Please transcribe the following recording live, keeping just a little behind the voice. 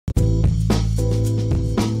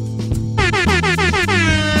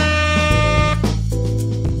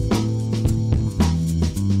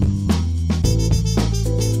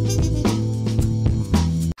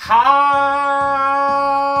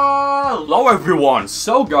everyone!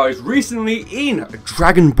 So guys, recently in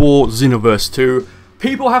Dragon Ball Xenoverse 2,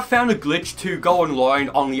 people have found a glitch to go online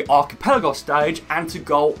on the Archipelago stage and to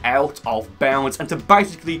go out of bounds and to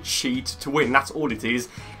basically cheat to win. That's all it is.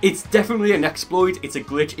 It's definitely an exploit, it's a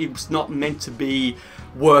glitch, it's not meant to be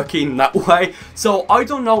working that way. So I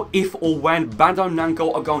don't know if or when Bandai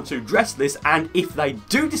Namco are going to address this, and if they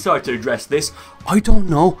do decide to address this, I don't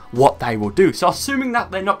know what they will do. So assuming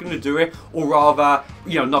that they're not going to do it, or rather,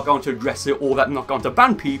 you know, not going to address it, or that they're not going to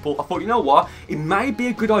ban people, I thought, you know what, it may be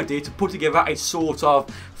a good idea to put together a sort of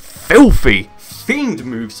filthy themed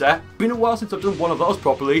moveset. Been a while since I've done one of those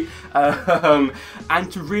properly,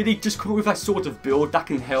 and to really just come up with a sort of build that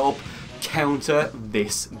can help counter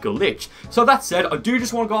this glitch. So that said, I do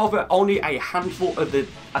just want to go over only a handful of the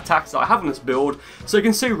attacks that I have in this build. So you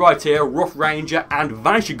can see right here, Rough Ranger and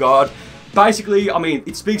Vanishing Guard. Basically, I mean,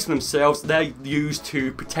 it speaks for themselves. They're used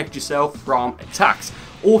to protect yourself from attacks.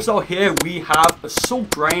 Also here we have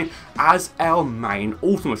Assault Rain as our main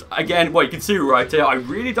ultimate. Again, well, you can see right here, I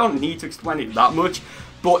really don't need to explain it that much.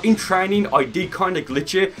 But in training, I did kind of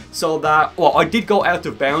glitch it so that, well, I did go out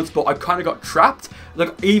of bounds, but I kind of got trapped.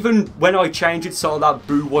 Like, even when I changed it so that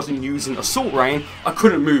Boo wasn't using Assault Rain, I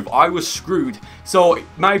couldn't move. I was screwed. So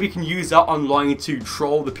maybe you can use that online to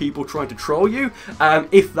troll the people trying to troll you,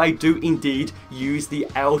 if they do indeed use the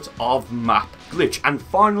out of map glitch. And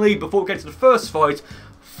finally, before we get to the first fight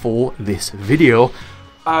for this video,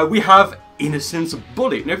 we have Innocence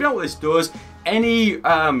Bullet. Now, if you know what this does, any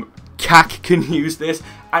CAC can use this,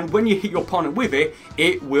 and when you hit your opponent with it,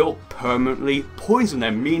 it will permanently poison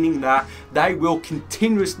them, meaning that they will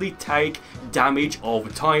continuously take damage over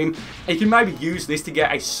time. And you can maybe use this to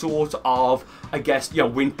get a sort of, I guess, you know,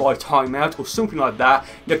 win by timeout or something like that.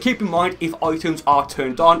 Now keep in mind, if items are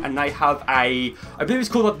turned on and they have a, I believe it's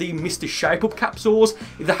called like the Mr. Shape Up capsules,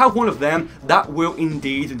 if they have one of them, that will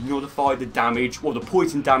indeed nullify the damage or the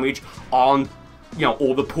poison damage on, you know,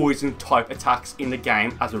 all the poison type attacks in the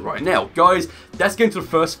game as of right now. Guys, let's get into the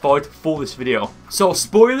first fight for this video. So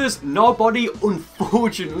spoilers, nobody,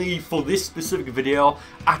 unfortunately for this specific video,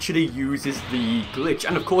 actually uses the glitch.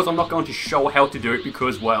 And of course I'm not going to show how to do it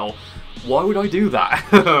because, well, why would I do that?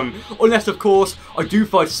 Unless of course I do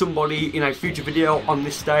fight somebody in a future video on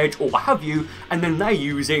this stage or what have you, and then they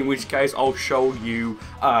use it, in which case I'll show you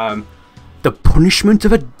the punishment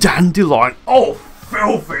of a dandelion. Oh,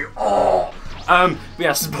 filthy, oh! But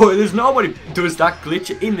yeah, spoilers, nobody does that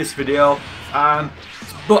glitch in this video.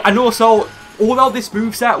 And also, although this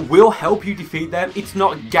moveset will help you defeat them, it's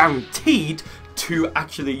not guaranteed to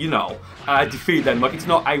actually, you know, defeat them. Like, it's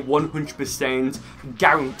not a 100%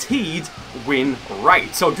 guaranteed win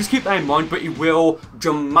rate. So just keep that in mind, but it will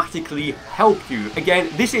dramatically help you. Again,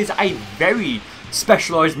 this is a very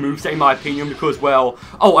specialized moveset in my opinion because, well,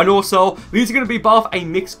 oh, and also, these are going to be both a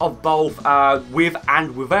mix of both with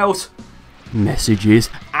and without messages,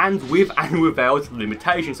 and with and without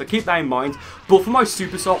limitations, so keep that in mind. But for my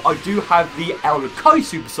Super Soul, I do have the Elder Kai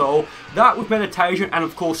Super Soul, that with meditation and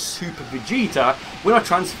of course Super Vegeta. When I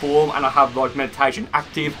transform and I have like meditation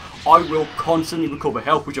active, I will constantly recover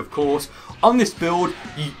health, which of course on this build,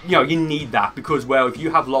 you know, you need that because, well, if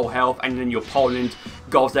you have low health and then your opponent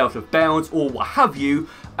goes out of bounds or what have you,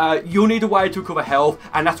 you'll need a way to recover health.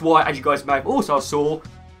 And that's why, as you guys may have also saw,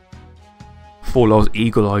 for those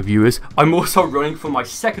eagle-eye viewers, I'm also running for my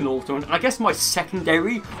second ultimate, and I guess my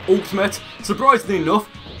secondary ultimate, surprisingly enough,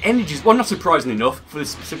 Energy, well, not surprisingly enough for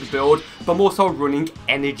this specific build, but I'm also running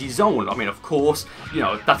Energy Zone. I mean, of course, you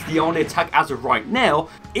know, that's the only attack as of right now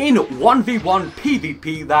in 1v1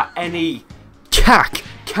 PvP that any CAC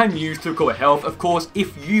can use to recover health. Of course,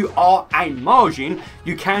 if you are a Margin,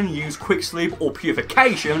 you can use Quick Sleep or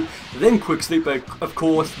Purification, then Quick Sleep, but of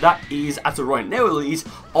course that is, as of right now at least,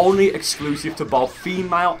 only exclusive to both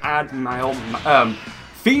female and male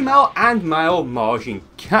Margin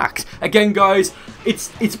CACs. Again guys,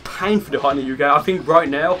 it's painful to find in the UK. I think right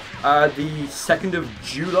now, the 2nd of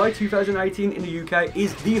July 2018 in the UK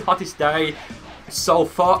is the hottest day so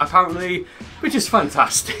far, apparently, which is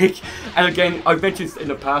fantastic. And again, I've mentioned in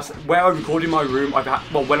the past, where I record in my room,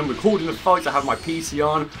 well, when I'm recording the fights, I have my PC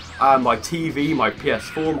on, my TV, my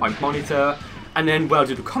PS4, my monitor, and then when I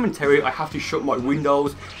do the commentary, I have to shut my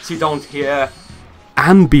windows so you don't hear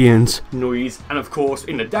ambient noise. And of course,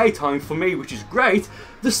 in the daytime, for me, which is great,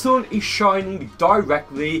 the sun is shining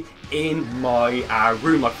directly in my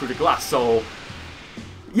room, like through the glass, so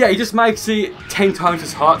yeah, it just makes it 10 times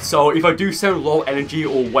as hot. So if I do sound low energy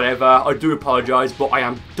or whatever, I do apologise, but I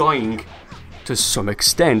am dying to some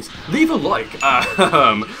extent. Leave a like.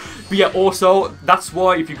 But yeah, also, that's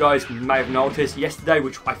why, if you guys may have noticed, yesterday,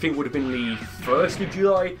 which I think would have been the 1st of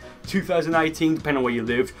July 2018, depending on where you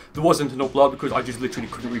lived, there wasn't an upload because I just literally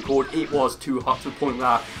couldn't record. It was too hot to the point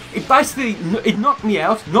that it basically, it knocked me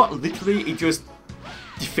out, not literally, it just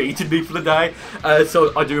defeated me for the day.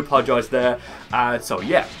 So I do apologise there. So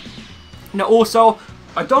yeah. Now also,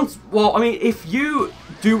 if you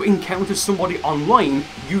do encounter somebody online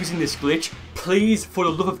using this glitch, please, for the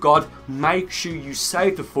love of God, make sure you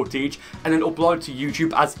save the footage and then upload it to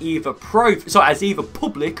YouTube as either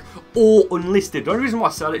public or unlisted. The only reason why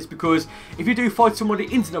I say that is because if you do find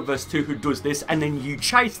somebody in Xenoverse 2 who does this and then you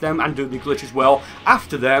chase them and do the glitch as well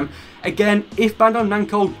after them, again, if Bandai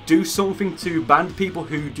Namco do something to ban people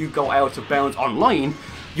who do go out of bounds online,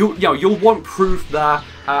 you'll want proof that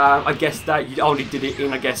I guess that you only did it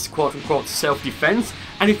in, I guess, quote unquote self-defense.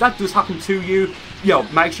 And if that does happen to you,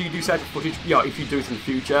 make sure you do save the footage, if you do it in the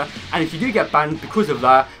future. And if you do get banned because of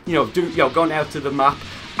that, going out to the map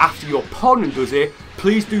after your opponent does it,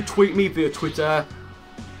 please do tweet me via Twitter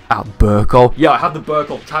at Burcol. Yeah, I had the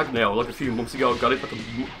Burcol tag now like a few months ago. I got it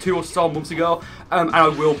like 2 or so months ago. And I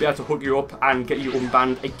will be able to hook you up and get you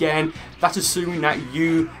unbanned again. That's assuming that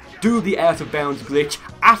you do the out of bounds glitch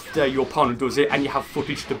after your opponent does it and you have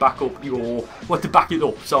footage to back up to back it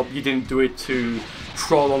up. So you didn't do it to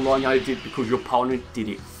troll online, you did because your opponent did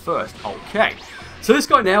it first. Okay. So this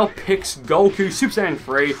guy now picks Goku Super Saiyan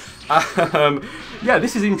 3. Yeah,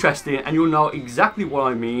 this is interesting and you'll know exactly what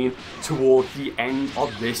I mean towards the end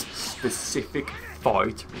of this specific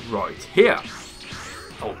fight right here.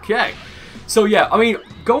 Okay. So yeah, I mean,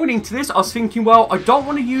 going into this, I was thinking, well, I don't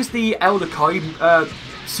want to use the Elder Kai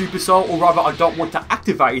Super Soul, or rather I don't want to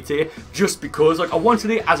activate it just because I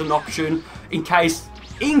wanted it as an option in case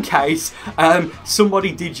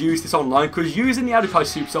somebody did use this online, because using the Elder Kai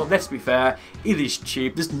Super Soul, let's be fair, it is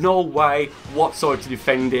cheap. There's no way whatsoever to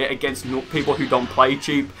defend it against people who don't play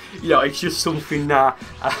cheap. It's just something that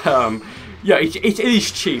it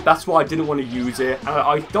is cheap. That's why I didn't want to use it.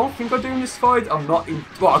 I don't think I'm doing this fight.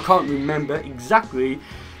 I can't remember exactly.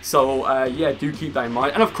 So yeah, do keep that in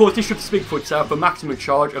mind. And of course, this should speak for itself. The maximum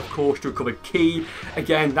charge, of course, to recover ki.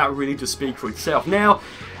 Again, that really does speak for itself. Now,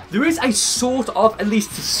 there is a sort of, at least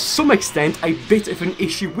to some extent, a bit of an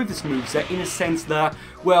issue with this moveset in a sense that,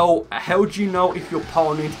 well, how do you know if your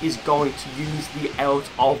opponent is going to use the out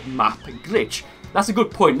of map glitch? That's a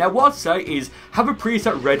good point. Now, what I'd say is have a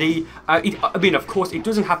preset ready. I mean, of course, it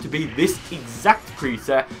doesn't have to be this exact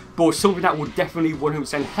preset, but something that will definitely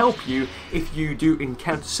 100% help you if you do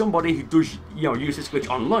encounter somebody who does, use this glitch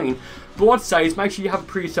online. But what I'd say is make sure you have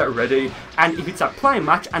a preset ready, and if it's a playing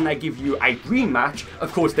match and they give you a rematch,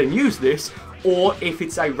 of course, then use this. Or if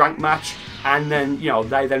it's a rank match and then,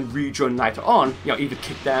 they then rejoin later on, either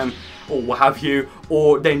kick them or what have you,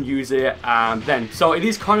 or then use it then. So it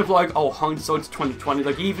is kind of like, oh, hindsight's 2020.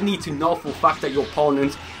 Like, you even need to know for the fact that your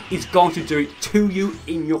opponent is going to do it to you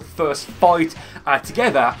in your first fight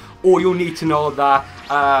together, or you'll need to know that,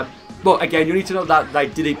 well, again, you need to know that they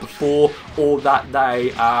did it before, or that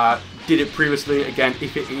they did it previously, again,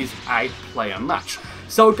 if it is a player match.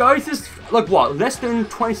 So guys, there's like what, less than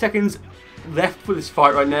 20 seconds left for this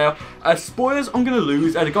fight right now. Spoilers, I'm going to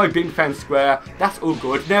lose. The guy beat me fair and square. That's all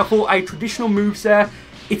good. Now, for a traditional moveset,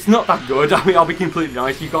 it's not that good. I mean, I'll be completely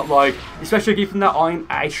honest. You've got, like, especially given that I'm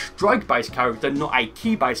a strike-based character, not a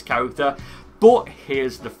ki-based character. But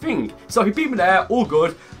here's the thing. So he beat me there, all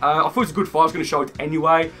good. I thought it was a good fight. I was going to show it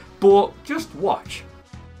anyway. But just watch.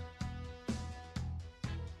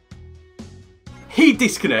 He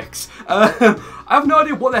disconnects. I have no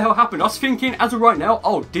idea what the hell happened. I was thinking, as of right now,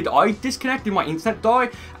 oh, did I disconnect? Did my internet die?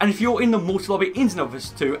 And if you're in the multi-lobby in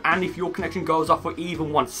Xenoverse 2, and if your connection goes off for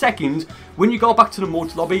even 1 second, when you go back to the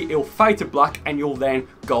multi-lobby, it'll fade to black, and you'll then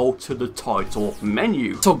go to the title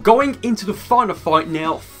menu. So going into the final fight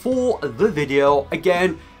now for the video,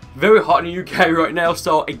 again, very hot in the UK right now,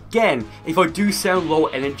 so again, if I do sound low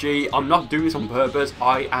energy, I'm not doing this on purpose,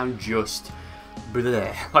 I am just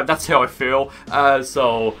bleh. Like, that's how I feel.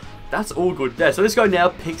 So that's all good there. So this guy now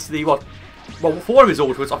picks the, well, for one of his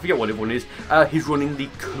ultimates, I forget what one is, he's running the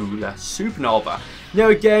Cooler Supernova. Now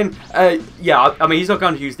again, yeah, I mean, he's not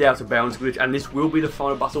going to use the out of bounds glitch, and this will be the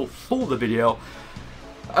final battle for the video.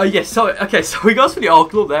 Yes, so, okay, so he goes for the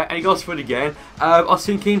Arc there, and he goes for it again. I was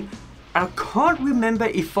thinking, and I can't remember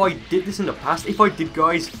if I did this in the past. If I did,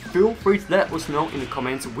 guys, feel free to let us know in the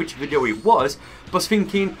comments which video it was. But I was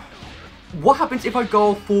thinking, what happens if I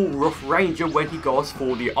go for Rough Ranger when he goes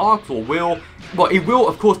for the Arc Claw? Well, it will,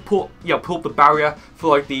 of course, pull up the barrier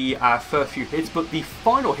for, like, the first few hits, but the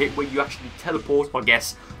final hit where you actually teleport, I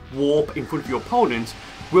guess, warp in front of your opponent,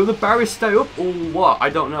 will the barrier stay up or what? I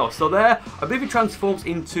don't know. So there, I believe it transforms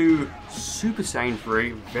into Super Saiyan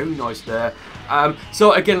 3. Very nice there.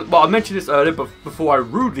 So again, well, I mentioned this earlier, but before I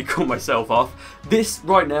rudely cut myself off, this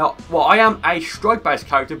right now, well, I am a strike-based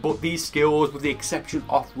character, but these skills, with the exception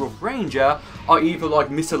of Rough Ranger, are either like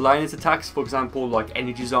miscellaneous attacks, for example, like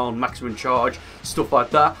Energy Zone, Maximum Charge, stuff like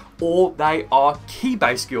that, or they are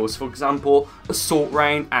key-based skills, for example, Assault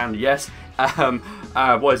Rain, and yes,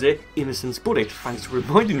 what is it? Innocence Buddy. Thanks for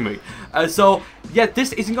reminding me. So, yeah,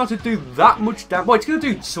 this isn't going to do that much damage. Well, it's going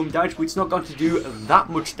to do some damage, but it's not going to do that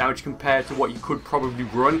much damage compared to what you could probably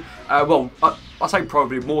run. Well, I say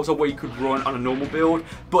probably more so what you could run on a normal build.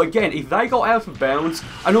 But again, if they go out of bounds,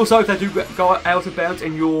 and also if they do go out of bounds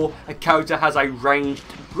and your character has a ranged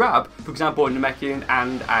grab, for example, a Namekian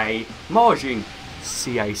and a Margin,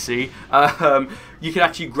 CAC, you can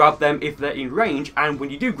actually grab them if they're in range, and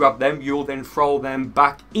when you do grab them, you'll then throw them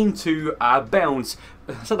back into bounds.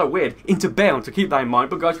 Is that weird? Into bounds, so keep that in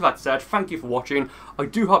mind. But guys, with that said, thank you for watching. I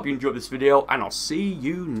do hope you enjoyed this video, and I'll see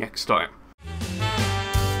you next time.